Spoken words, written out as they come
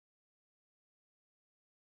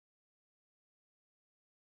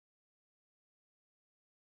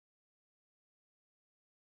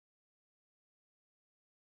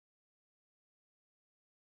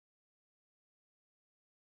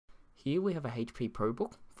Here we have a HP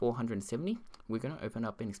ProBook 470. We're going to open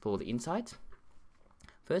up and explore the insides.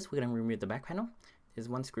 First, we're going to remove the back panel. There's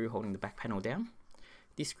one screw holding the back panel down.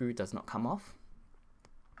 This screw does not come off.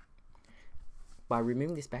 By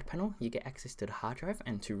removing this back panel, you get access to the hard drive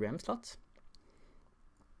and 2 RAM slots.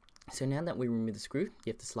 So now that we remove the screw,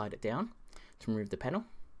 you have to slide it down to remove the panel.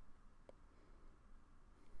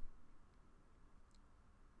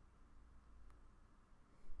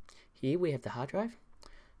 Here we have the hard drive,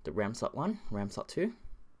 the RAM slot 1, RAM slot 2.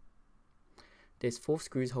 There's 4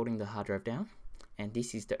 screws holding the hard drive down, and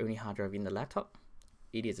this is the only hard drive in the laptop.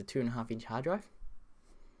 It is a 2.5-inch hard drive.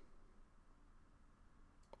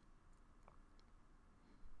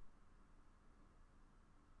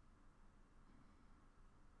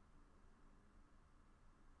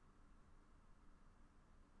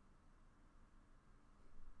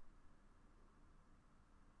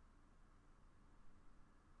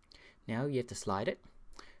 Now you have to slide it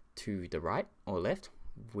to the right or left,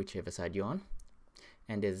 whichever side you're on.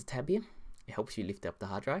 And there's a tab here. It helps you lift up the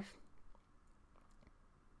hard drive.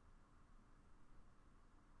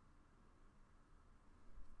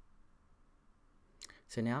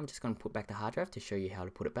 So now I'm just going to put back the hard drive to show you how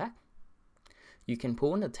to put it back. You can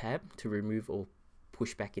pull on the tab to remove or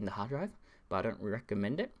push back in the hard drive, but I don't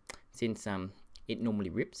recommend it since it normally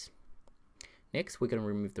rips. Next, we're going to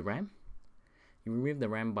remove the RAM. You remove the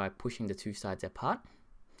RAM by pushing the 2 sides apart,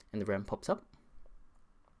 and the RAM pops up.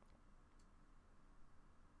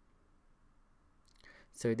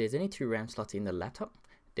 So there's only 2 RAM slots in the laptop,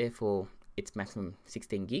 therefore it's maximum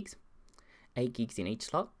 16 gigs, 8 gigs in each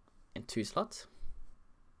slot, and 2 slots.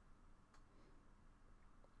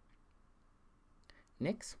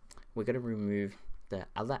 Next, we're going to remove the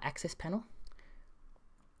other access panel.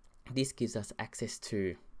 This gives us access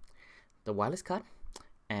to the wireless card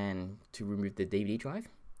and to remove the DVD drive.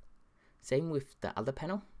 Same with the other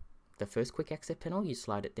panel, the first quick access panel, you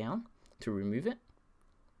slide it down to remove it.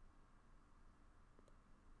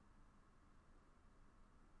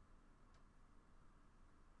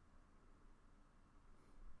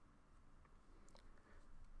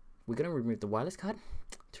 We're going to remove the wireless card.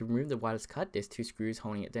 To remove the wireless card, there's 2 screws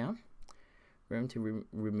holding it down. Remember to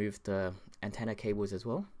remove the antenna cables as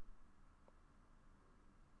well.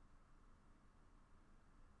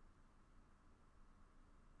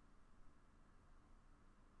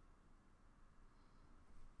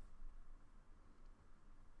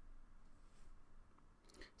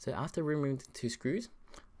 So after removing the 2 screws,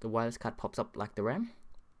 the wireless card pops up like the RAM.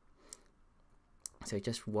 So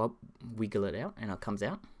just wiggle it out and it comes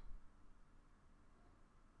out.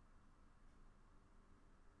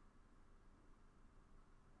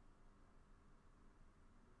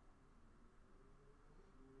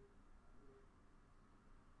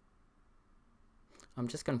 I'm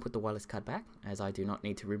just going to put the wireless card back as I do not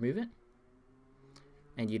need to remove it.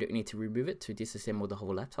 And you don't need to remove it to disassemble the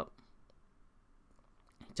whole laptop.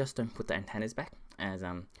 Just don't put the antennas back, as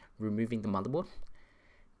removing the motherboard,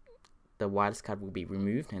 the wireless card will be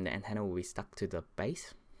removed and the antenna will be stuck to the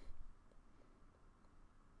base.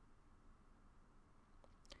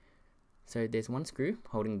 So there's 1 screw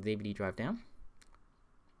holding the DVD drive down.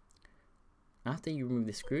 After you remove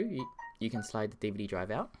the screw, you can slide the DVD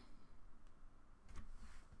drive out.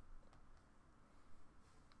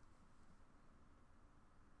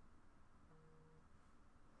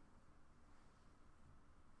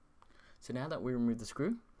 So now that we remove the screw,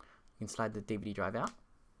 you can slide the DVD drive out.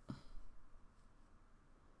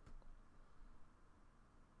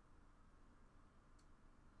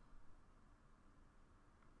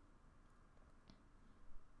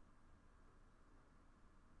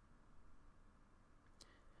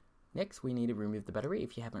 Next, we need to remove the battery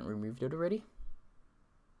if you haven't removed it already.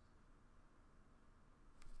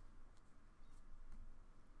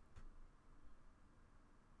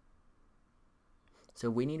 So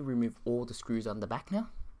we need to remove all the screws on the back now.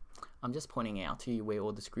 I'm just pointing out to you where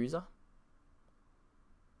all the screws are.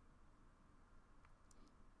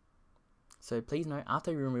 So please note,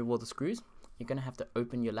 after you remove all the screws, you're going to have to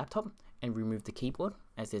open your laptop and remove the keyboard,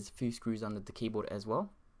 as there's a few screws under the keyboard as well.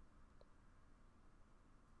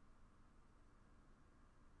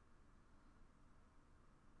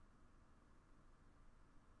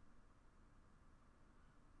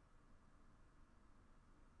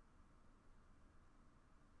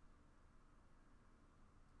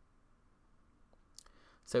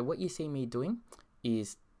 So what you see me doing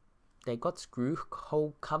is they got screw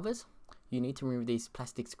hole covers. You need to remove these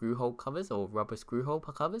plastic screw hole covers or rubber screw hole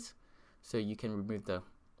covers so you can remove the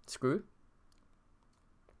screw.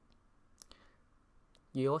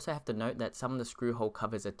 You also have to note that some of the screw hole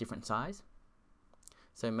covers are different size.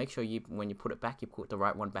 So make sure when you put it back, you put the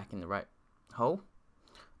right one back in the right hole,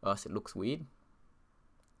 or else it looks weird.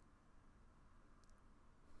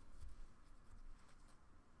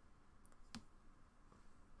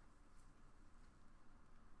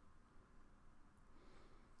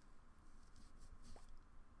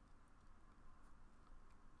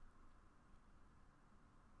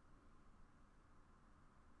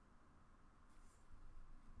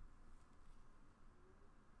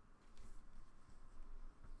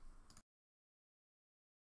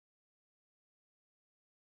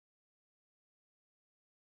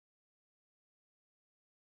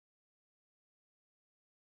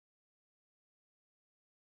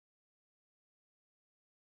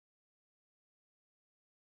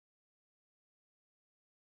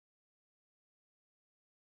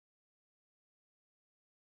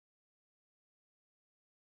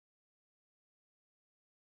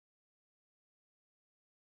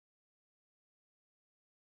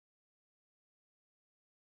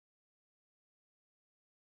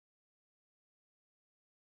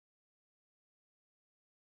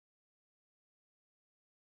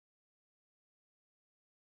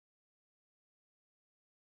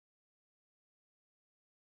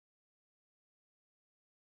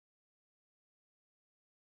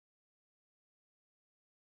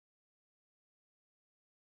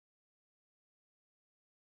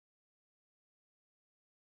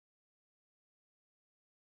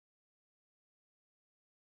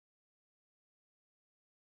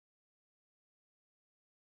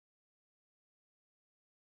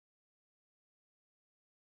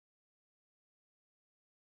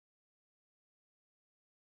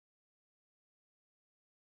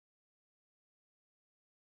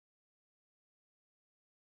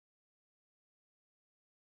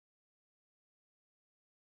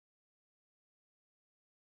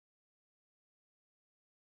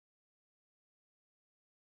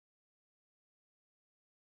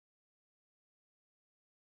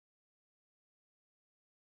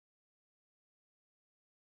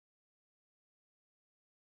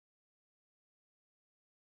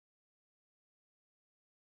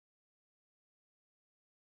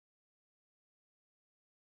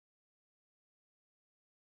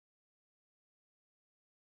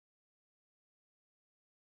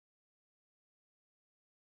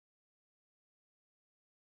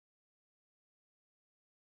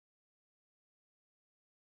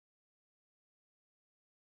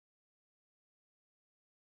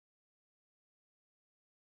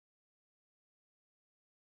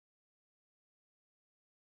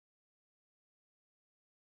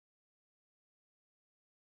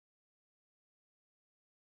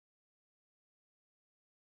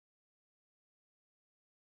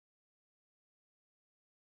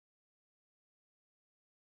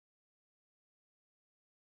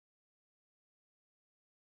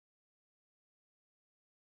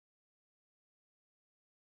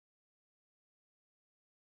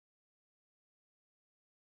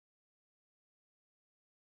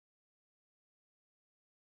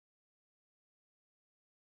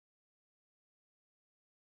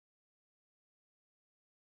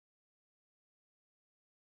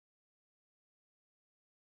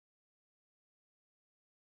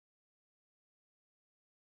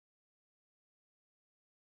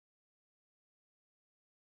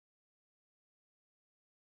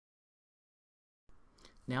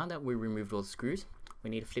 Now that we removed all the screws, we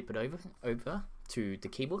need to flip it over to the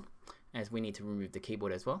keyboard, as we need to remove the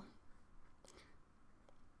keyboard as well.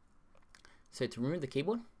 So to remove the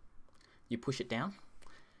keyboard, you push it down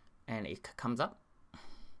and it comes up.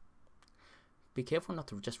 Be careful not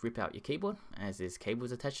to just rip out your keyboard, as there's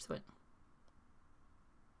cables attached to it.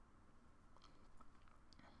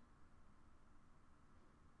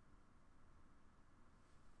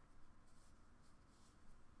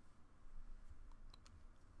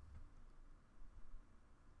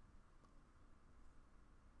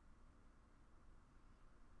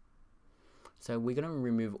 So we're going to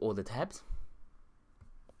remove all the tabs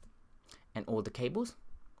and all the cables.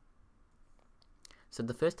 So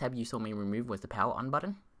the first tab you saw me remove was the power on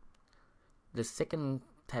button. The second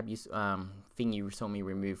tab thing you saw me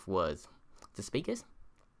remove was the speakers.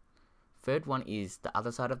 Third one is the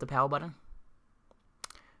other side of the power button.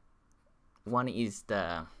 One is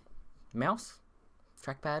the mouse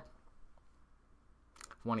trackpad.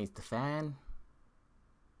 One is the fan.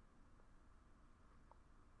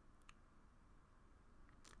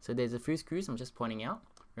 So there's a few screws I'm just pointing out.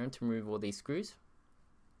 We're going to remove all these screws.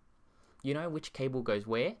 You know which cable goes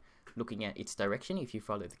where, looking at its direction if you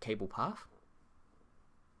follow the cable path.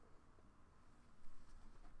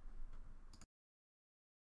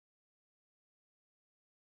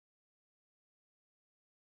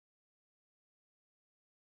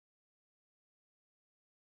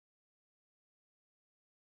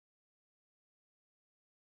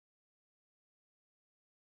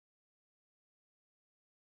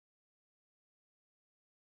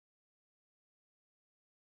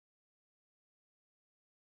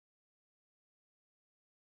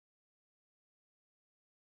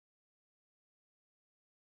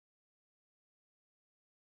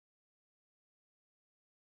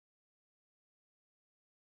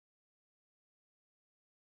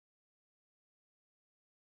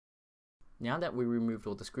 Now that we removed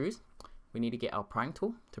all the screws, we need to get our prying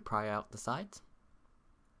tool to pry out the sides.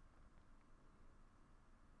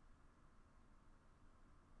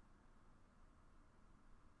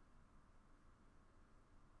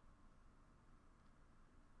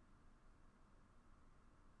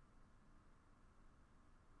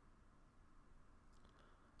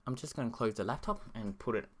 I'm just going to close the laptop and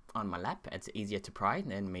put it on my lap. It's easier to pry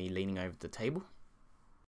than me leaning over the table.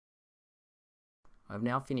 I've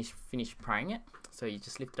now finished prying it, so you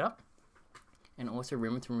just lift it up. And also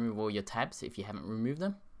remember to remove all your tabs if you haven't removed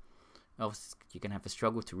them, else you can have a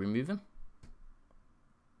struggle to remove them.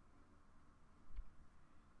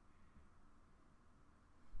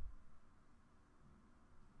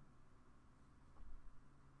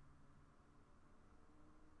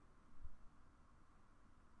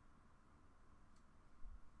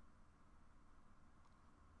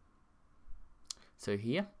 So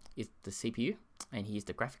here is the CPU, and here's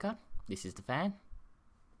the graphic card. This is the fan.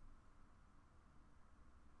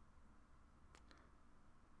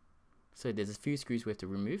 So there's a few screws we have to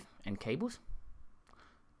remove and cables.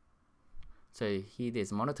 So here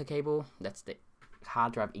there's a monitor cable. That's the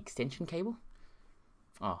hard drive extension cable.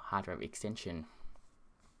 Oh, hard drive extension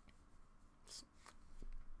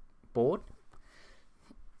board.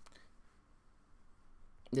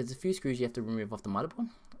 There's a few screws you have to remove off the motherboard,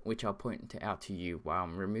 which I'll point out to you while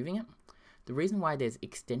I'm removing it. The reason why there's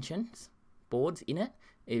extensions boards in it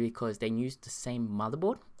is because they use the same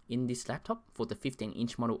motherboard in this laptop for the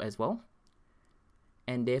 15-inch model as well,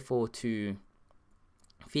 and therefore to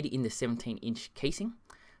fit it in the 17-inch casing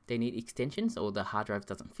they need extensions, or the hard drive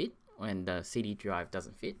doesn't fit and the CD drive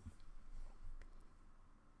doesn't fit.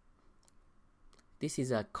 This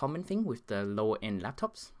is a common thing with the lower end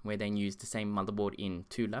laptops where they use the same motherboard in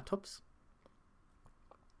two laptops.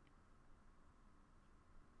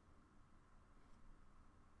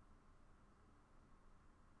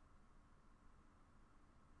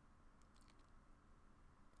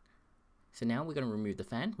 So now we're going to remove the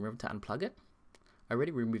fan. Remember to unplug it. I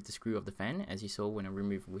already removed the screw of the fan, as you saw when I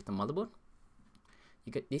removed with the motherboard.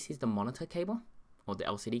 This is the monitor cable, or the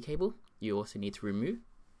LCD cable, you also need to remove.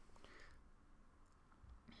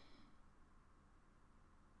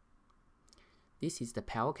 This is the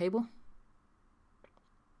power cable.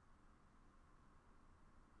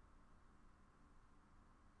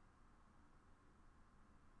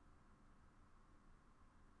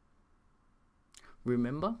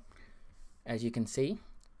 Remember, as you can see,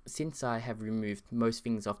 since I have removed most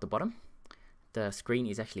things off the bottom, the screen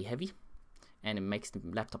is actually heavy and it makes the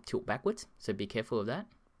laptop tilt backwards, so be careful of that.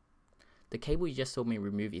 The cable you just saw me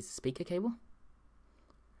remove is the speaker cable.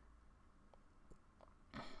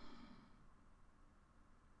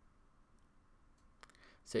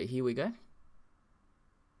 So here we go.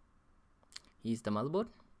 Here's the motherboard.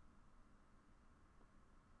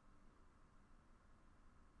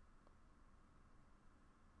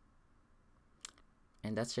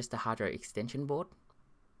 And that's just the hard drive extension board.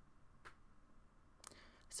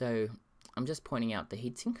 So I'm just pointing out the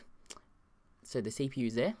heatsink. So the CPU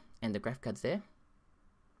is there and the graphic card's there.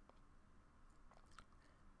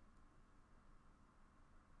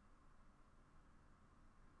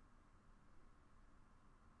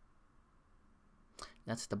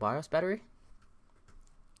 That's the BIOS battery.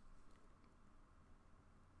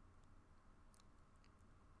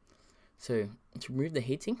 So to remove the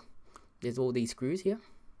heatsink, there's all these screws here.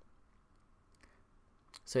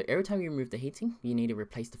 So every time you remove the heatsink, you need to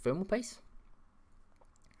replace the thermal paste.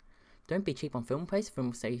 Don't be cheap on thermal paste.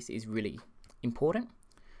 Thermal paste is really important.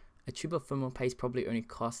 A tube of thermal paste probably only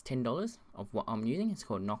costs $10 of what I'm using. It's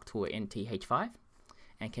called Noctua NTH5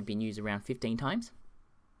 and can be used around 15 times.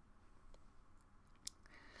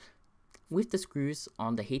 With the screws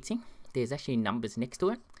on the heatsink, there's actually numbers next to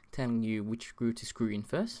it telling you which screw to screw in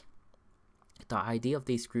first. The idea of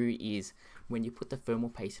this screw is when you put the thermal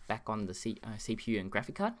paste back on the CPU and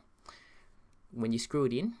graphic card, when you screw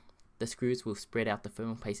it in, the screws will spread out the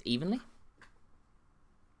thermal paste evenly.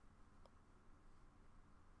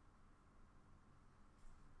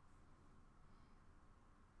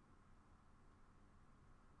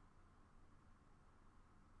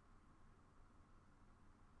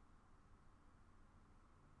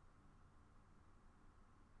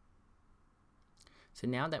 So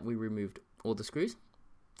now that we removed all the screws,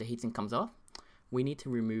 the heatsink comes off, we need to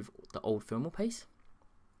remove the old thermal paste.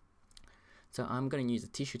 So I'm going to use a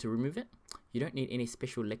tissue to remove it. You don't need any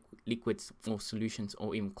special liquids or solutions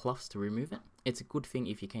or even cloths to remove it. It's a good thing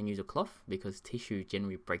if you can use a cloth because tissue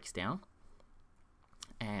generally breaks down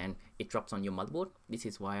and it drops on your motherboard. This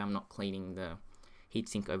is why I'm not cleaning the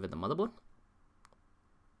heatsink over the motherboard.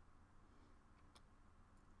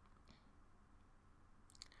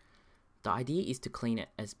 The idea is to clean it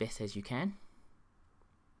as best as you can.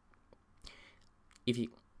 If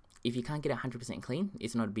you can't get 100% clean,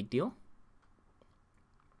 it's not a big deal.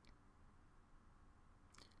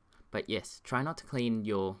 But yes, try not to clean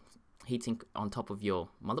your heatsink on top of your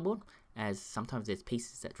motherboard, as sometimes there's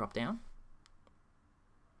pieces that drop down.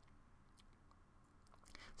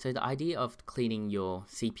 So the idea of cleaning your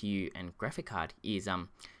CPU and graphic card is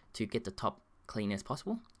to get the top clean as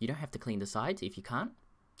possible. You don't have to clean the sides if you can't,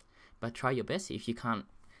 but try your best. If you can't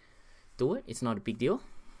do it, it's not a big deal.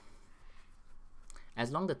 As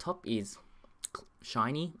long as the top is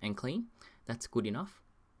shiny and clean, that's good enough.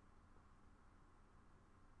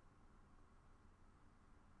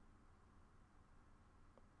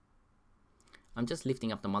 I'm just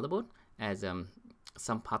lifting up the motherboard as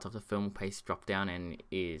some part of the film paste dropped down and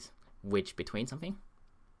is wedged between something.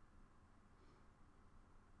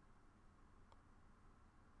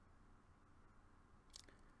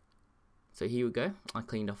 So here we go. I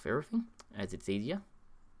cleaned off everything as it's easier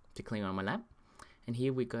to clean on my lap. And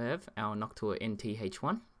here we go, have our Noctua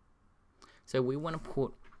NTH1. So we want to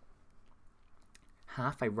put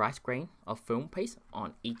half a rice grain of film paste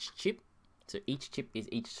on each chip. So each chip is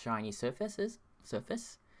each shiny surface.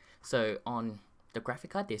 So on the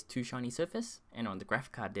graphic card there's 2 shiny surfaces, and on the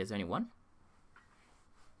graphic card there's only 1.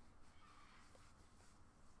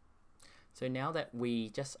 So now that we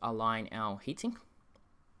just align our heatsink,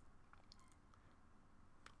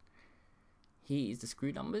 here is the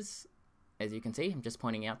screw numbers. As you can see, I'm just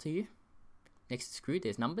pointing out to you. Next to the screw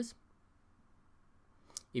there's numbers.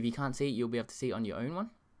 If you can't see it, you'll be able to see it on your own one.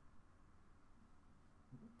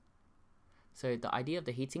 So the idea of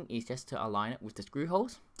the heatsink is just to align it with the screw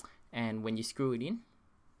holes, and when you screw it in,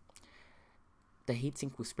 the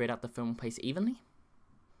heatsink will spread out the film paste evenly.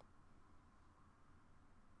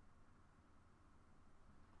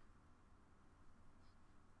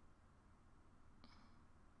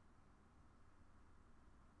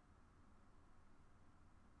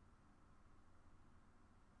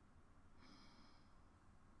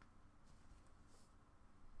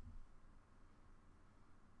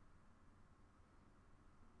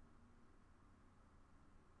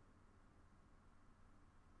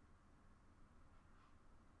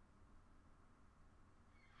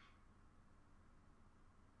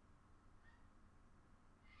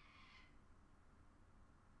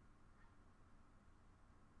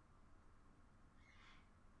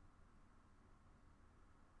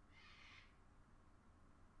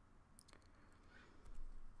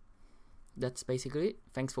 That's basically it.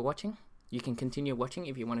 Thanks for watching. You can continue watching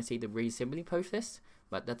if you want to see the reassembly process,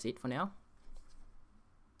 but that's it for now.